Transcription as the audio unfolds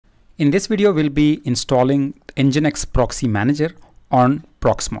In this video, we'll be installing Nginx Proxy Manager on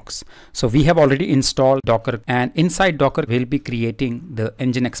Proxmox. So we have already installed Docker, and inside Docker, we'll be creating the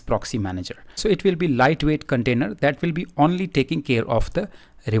Nginx Proxy Manager. So it will be lightweight container that will be only taking care of the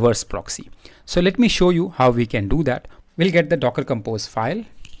reverse proxy. So let me show you how we can do that. We'll get the Docker Compose file.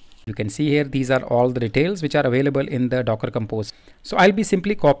 You can see here, these are all the details which are available in the Docker Compose. So I'll be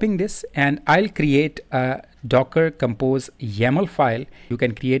simply copying this and I'll create a Docker Compose YAML file. You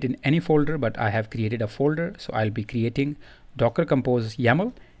can create in any folder, but I have created a folder. So I'll be creating Docker Compose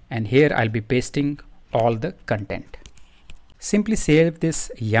YAML, and here I'll be pasting all the content. Simply save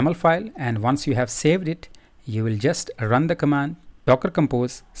this YAML file, and once you have saved it, you will just run the command Docker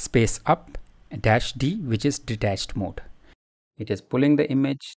Compose space up -d, which is detached mode. It is pulling the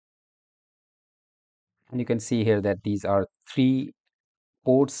image. And you can see here that these are 3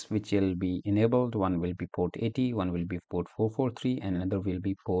 ports which will be enabled. One will be port 80, one will be port 443, and another will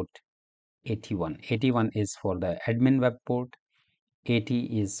be port 81. 81 is for the admin web port,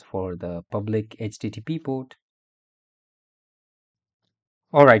 80 is for the public HTTP port.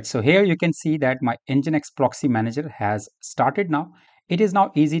 Alright, so here you can see that my Nginx Proxy Manager has started now. It is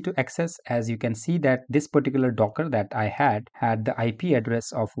now easy to access, as you can see that this particular Docker that I had the IP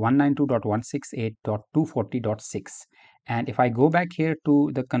address of 192.168.240.6. And if I go back here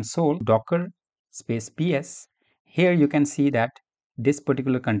to the console, Docker space PS, here you can see that this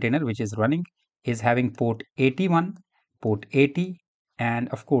particular container which is running is having port 81, port 80, and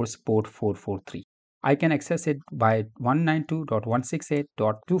of course port 443. I can access it by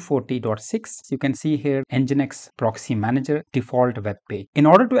 192.168.240.6. You can see here Nginx Proxy Manager default web page. In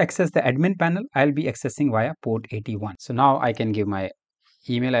order to access the admin panel, I'll be accessing via port 81. So now I can give my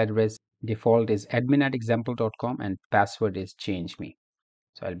email address. Default is admin@example.com and password is change me.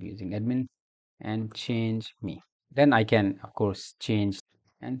 So I'll be using admin and change me. Then I can of course change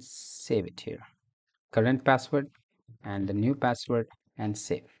and save it here. Current password and the new password and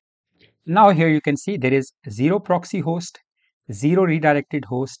save. Now here you can see there is 0 proxy host, 0 redirected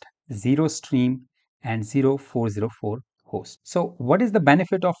host, 0 stream, and 0404 host. So what is the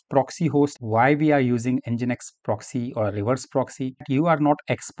benefit of proxy host? Why we are using Nginx proxy or reverse proxy? You are not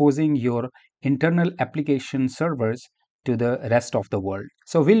exposing your internal application servers to the rest of the world.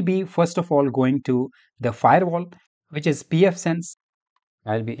 So we'll be first of all going to the firewall, which is PFsense.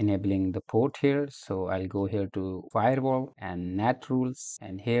 I'll be enabling the port here. So I'll go here to firewall and NAT rules,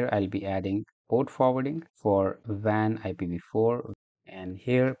 and here I'll be adding port forwarding for WAN IPv4, and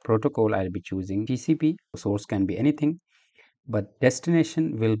here protocol I'll be choosing TCP. Source can be anything, but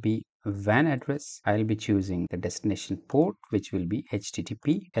destination will be WAN address. I'll be choosing the destination port, which will be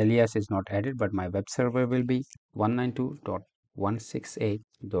HTTP. Alias is not added, but my web server will be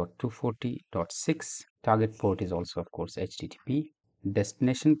 192.168.240.6. Target port is also of course HTTP.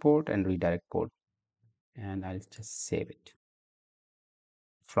 Destination port and redirect port, and I'll just save it.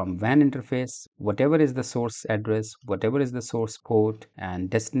 From WAN interface, whatever is the source address, whatever is the source port, and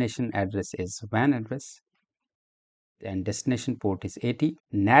destination address is WAN address, and destination port is 80.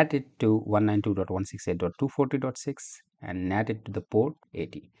 NAT it to 192.168.240.6 and NAT it to the port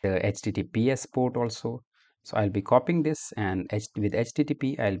 80. The HTTPS port also. So I'll be copying this, and with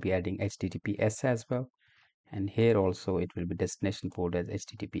HTTP I'll be adding HTTPS as well. And here also it will be destination port as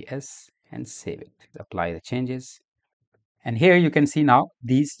HTTPS, and save it. Apply the changes. And here you can see now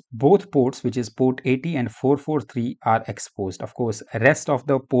these both ports, which is port 80 and 443, are exposed. Of course, rest of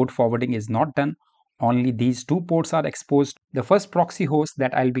the port forwarding is not done. Only these 2 ports are exposed. The first proxy host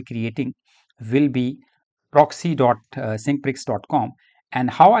that I'll be creating will be proxy.syncprix.com. And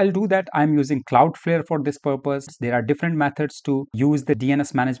how I'll do that, I'm using Cloudflare for this purpose. There are different methods to use the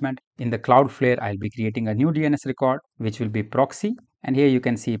DNS management. In the Cloudflare, I'll be creating a new DNS record, which will be proxy. And here you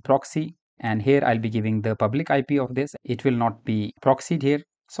can see proxy. And here I'll be giving the public IP of this. It will not be proxied here.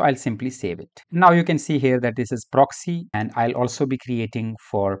 So I'll simply save it. Now you can see here that this is proxy, and I'll also be creating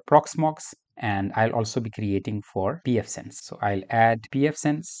for Proxmox, and I'll also be creating for PFsense. So I'll add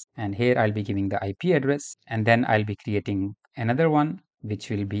PFsense, and here I'll be giving the IP address, and then I'll be creating another one,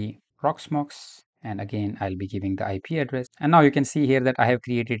 which will be Proxmox, and again I'll be giving the IP address. And now you can see here that I have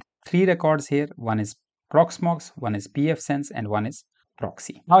created 3 records here. One is Proxmox, one is PFsense, and one is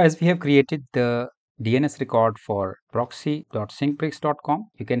proxy. Now as we have created the DNS record for proxy.syncprix.com,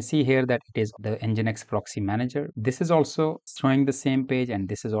 you can see here that it is the Nginx Proxy Manager. This is also showing the same page, and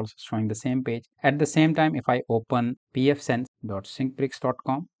this is also showing the same page. At the same time, if I open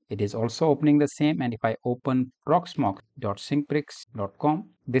pfsense.syncprix.com, it is also opening the same, and if I open proxmox.syncprix.com,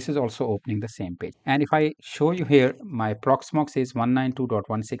 this is also opening the same page. And if I show you here, my Proxmox is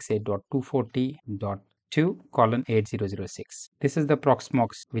 192.168.240.6 2:8006. This is the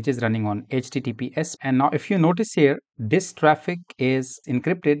Proxmox which is running on HTTPS. And now if you notice here, this traffic is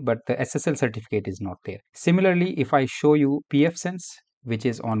encrypted, but the SSL certificate is not there. Similarly, if I show you PFSense, which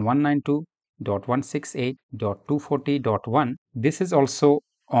is on 192.168.240.1, this is also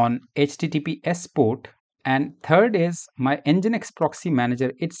on HTTPS port. And third is my Nginx Proxy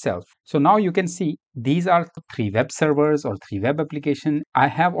Manager itself. So now you can see these are 3 web servers or 3 web applications. I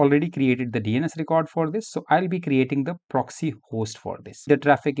have already created the DNS record for this. So I'll be creating the proxy host for this. The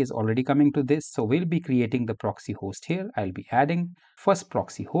traffic is already coming to this. So we'll be creating the proxy host here. I'll be adding first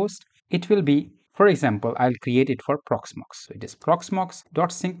proxy host. It will be, for example, I'll create it for Proxmox. So it is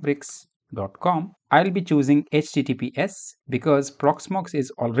proxmox.syncbricks.com. I'll be choosing HTTPS because Proxmox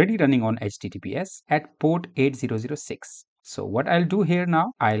is already running on HTTPS at port 8006. So what I'll do here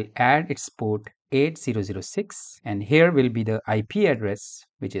now, I'll add its port 8006 and here will be the IP address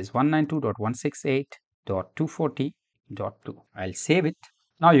which is 192.168.240.2. I'll save it.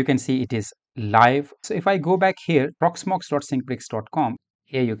 Now you can see it is live. So if I go back here, proxmox.syncbricks.com,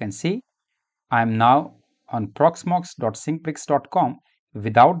 here you can see I am now on proxmox.syncbricks.com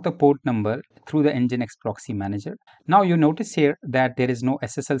without the port number through the Nginx Proxy Manager. Now you notice here that there is no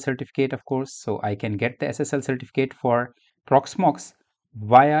SSL certificate, of course, so I can get the SSL certificate for Proxmox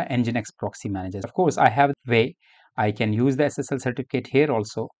via Nginx Proxy Manager. Of course, I have a way I can use the SSL certificate here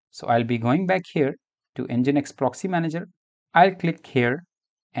also. So I'll be going back here to Nginx Proxy Manager. I'll click here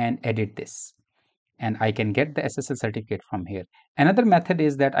and edit this, and I can get the SSL certificate from here. Another method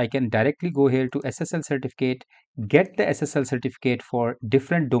is that I can directly go here to SSL certificate, get the SSL certificate for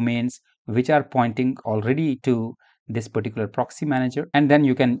different domains which are pointing already to this particular proxy manager, and then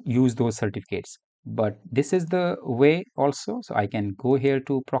you can use those certificates. But this is the way also. So I can go here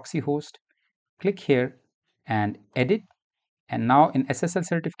to proxy host, click here and edit. And now in SSL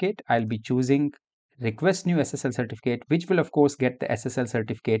certificate, I'll be choosing request new SSL certificate, which will of course get the SSL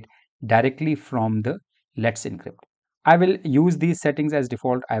certificate directly from the Let's Encrypt. I will use these settings as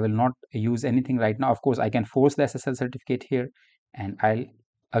default. I will not use anything right now. Of course, I can force the SSL certificate here and I'll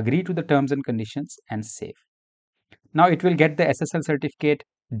agree to the terms and conditions and save. Now it will get the SSL certificate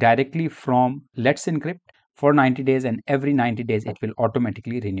directly from Let's Encrypt for 90 days, and every 90 days it will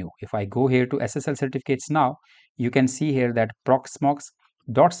automatically renew. If I go here to SSL certificates now, you can see here that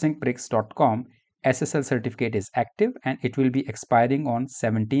proxmox.syncbricks.com SSL certificate is active and it will be expiring on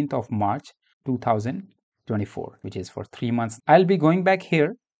 17th of March 2024, which is for 3 months. I'll be going back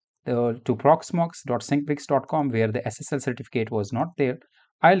here to proxmox.syncbricks.com where the SSL certificate was not there.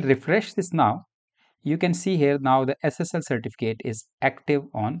 I'll refresh this now. You can see here now the SSL certificate is active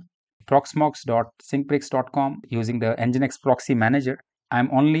on proxmox.syncbricks.com using the Nginx Proxy Manager. I'm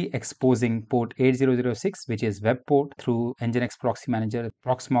only exposing port 8006, which is web port, through Nginx Proxy Manager.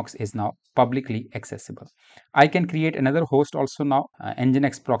 Proxmox is now publicly accessible. I can create another host also now,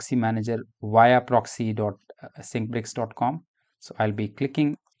 Nginx Proxy Manager via proxy.syncbricks.com. So I'll be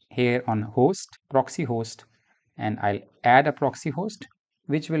clicking here on host, proxy host, and I'll add a proxy host,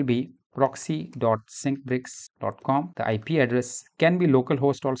 which will be proxy.syncbricks.com. The IP address can be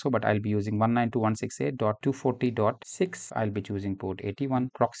localhost also, but I'll be using 192.168.240.6. I'll be choosing port 81.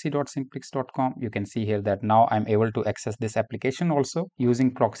 Proxy.syncbricks.com. You can see here that now I'm able to access this application also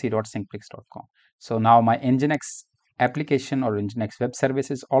using proxy.syncbricks.com. So now my Nginx application or Nginx web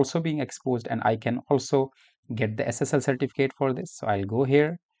service is also being exposed, and I can also get the SSL certificate for this. So I'll go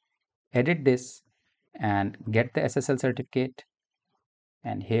here, edit this, and get the SSL certificate.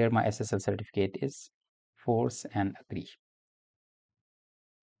 And here my SSL certificate is force and agree.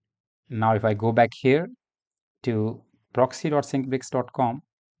 Now if I go back here to proxy.syncbricks.com,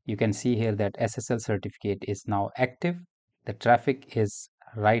 you can see here that SSL certificate is now active. The traffic is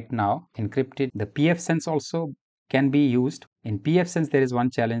right now encrypted. The PFSense also can be used. In PFSense, there is one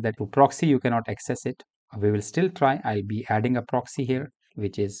challenge that to proxy you cannot access it. We will still try. I'll be adding a proxy here,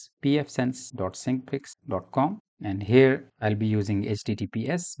 which is pfsense.syncbricks.com. And here I'll be using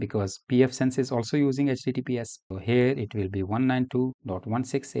HTTPS because PFSense is also using HTTPS. So here it will be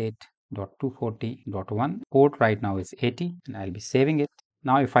 192.168.240.1. Port right now is 80 and I'll be saving it.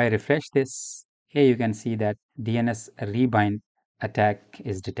 Now if I refresh this, here you can see that DNS rebind attack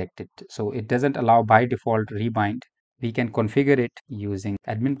is detected. So it doesn't allow by default rebind. We can configure it using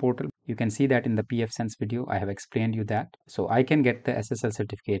admin portal. You can see that in the PFSense video, I have explained you that. So I can get the SSL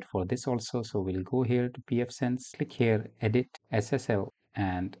certificate for this also. So we'll go here to PFSense, click here, edit SSL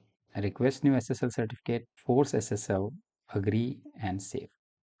and request new SSL certificate, force SSL, agree and save.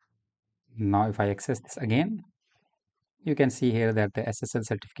 Now if I access this again, you can see here that the SSL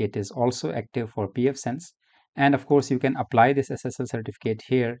certificate is also active for PFSense. And of course, you can apply this SSL certificate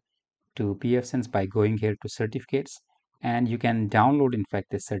here to PFSense by going here to certificates, and you can download in fact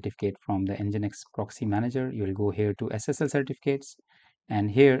this certificate from the Nginx Proxy Manager. You will go here to SSL certificates,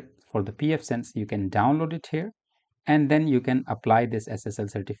 and here for the PFSense you can download it here, and then you can apply this SSL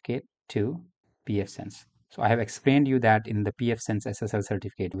certificate to PFSense. So I have explained you that in the PFSense SSL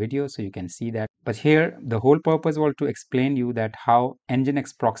certificate video, so you can see that. But here the whole purpose was to explain you that how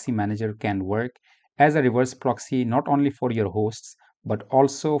Nginx Proxy Manager can work as a reverse proxy, not only for your hosts but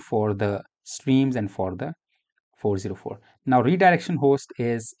also for the streams and for the 404. Now redirection host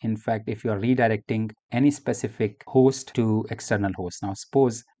is in fact if you are redirecting any specific host to external host. Now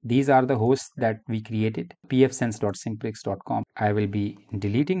suppose these are the hosts that we created, pfsense.syncprix.com. I will be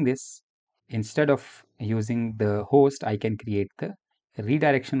deleting this. Instead of using the host, I can create the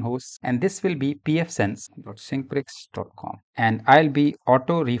redirection hosts, and this will be pfsense.syncprix.com, and I'll be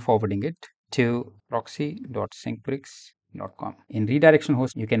auto reforwarding it to proxy.syncprix.com. In redirection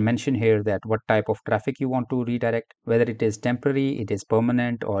host, you can mention here that what type of traffic you want to redirect, whether it is temporary, it is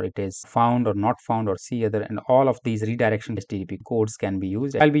permanent, or it is found or not found, or see other, and all of these redirection HTTP codes can be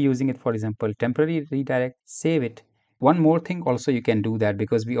used. I'll be using it, for example, temporary redirect, save it. One more thing also you can do that,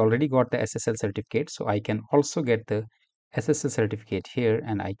 because we already got the SSL certificate, so I can also get the SSL certificate here,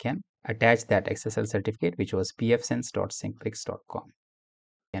 and I can attach that SSL certificate, which was pfsense.syncprix.com.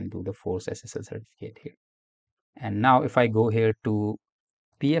 Can do the force SSL certificate here. And now if I go here to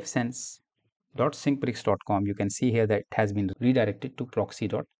pfsense.syncprix.com, you can see here that it has been redirected to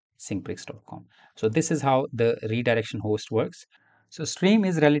proxy.syncprix.com. So this is how the redirection host works. So stream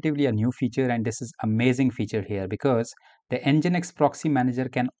is relatively a new feature, and this is amazing feature here because the Nginx Proxy Manager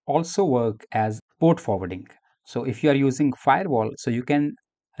can also work as port forwarding. So if you are using firewall, so you can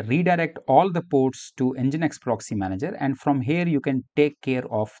redirect all the ports to Nginx Proxy Manager, and from here you can take care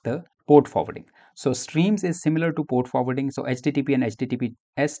of the port forwarding. So streams is similar to port forwarding. So HTTP and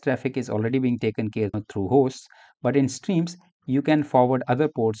HTTPS traffic is already being taken care of through hosts, but in streams you can forward other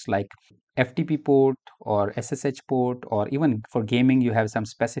ports like FTP port or SSH port, or even for gaming you have some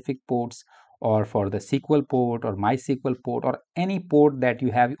specific ports, or for the SQL port or MySQL port, or any port that you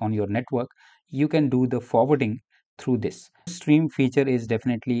have on your network, you can do the forwarding through this. Stream feature is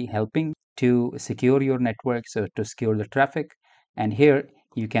definitely helping to secure your network, so to secure the traffic. And here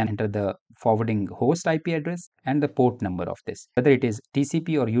you can enter the forwarding host IP address and the port number of this. Whether it is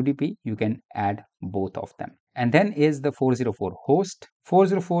TCP or UDP, you can add both of them. And then is the 404 host.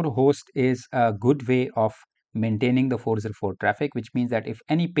 404 host is a good way of maintaining the 404 traffic, which means that if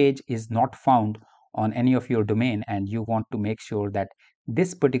any page is not found on any of your domain and you want to make sure that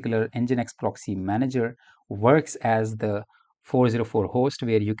this particular Nginx Proxy Manager works as the 404 host,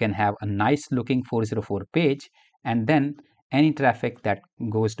 where you can have a nice looking 404 page, and then any traffic that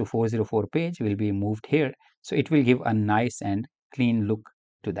goes to 404 page will be moved here. So it will give a nice and clean look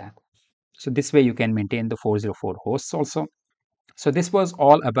to that. So this way you can maintain the 404 hosts also. So this was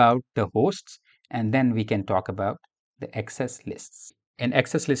all about the hosts, and then we can talk about the access lists. In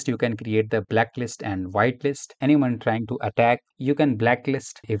access list, you can create the blacklist and whitelist. Anyone trying to attack, you can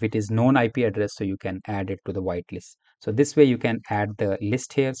blacklist if it is known IP address, so you can add it to the whitelist. So this way you can add the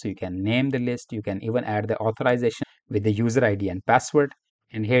list here, so you can name the list. You can even add the authorization with the user ID and password.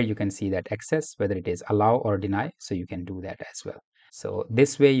 And here you can see that access, whether it is allow or deny, so you can do that as well. So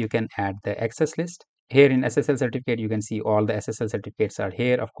this way you can add the access list. Here in SSL certificate, you can see all the SSL certificates are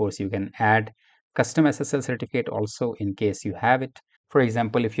here. Of course, you can add custom SSL certificate also in case you have it. For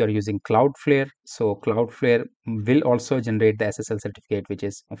example, if you are using Cloudflare, so Cloudflare will also generate the SSL certificate, which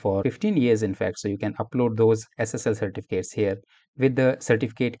is for 15 years in fact. So you can upload those SSL certificates here with the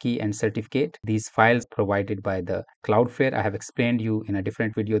certificate key and certificate. These files provided by the Cloudflare. I have explained you in a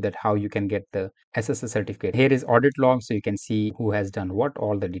different video that how you can get the SSL certificate. Here is audit log, so you can see who has done what.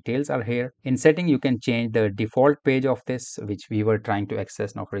 All the details are here. In setting, you can change the default page of this, which we were trying to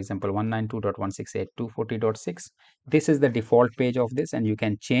access. Now, for example, 192.168.240.6. This is the default page of this, and you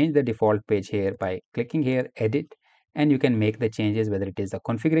can change the default page here by clicking here, edit, and you can make the changes, whether it is a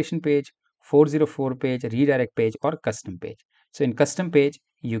configuration page, 404 page, redirect page, or custom page. So in custom page,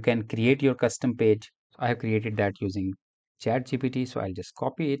 you can create your custom page. So I have created that using ChatGPT. So I'll just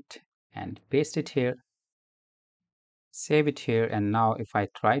copy it and paste it here, save it here. And now if I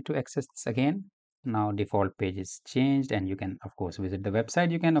try to access this again, now default page is changed, and you can of course visit the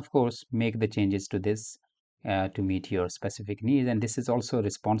website. You can of course make the changes to this to meet your specific needs. And this is also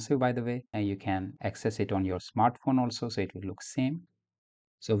responsive, by the way. You can access it on your smartphone also, so it will look same.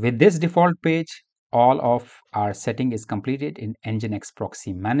 So with this default page, all of our setting is completed in Nginx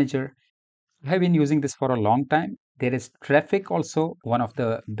Proxy Manager. I have been using this for a long time. There is Traffic also, one of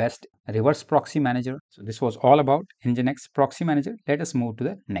the best reverse proxy manager. So this was all about Nginx Proxy Manager. Let us move to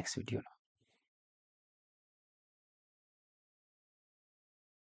the next video now.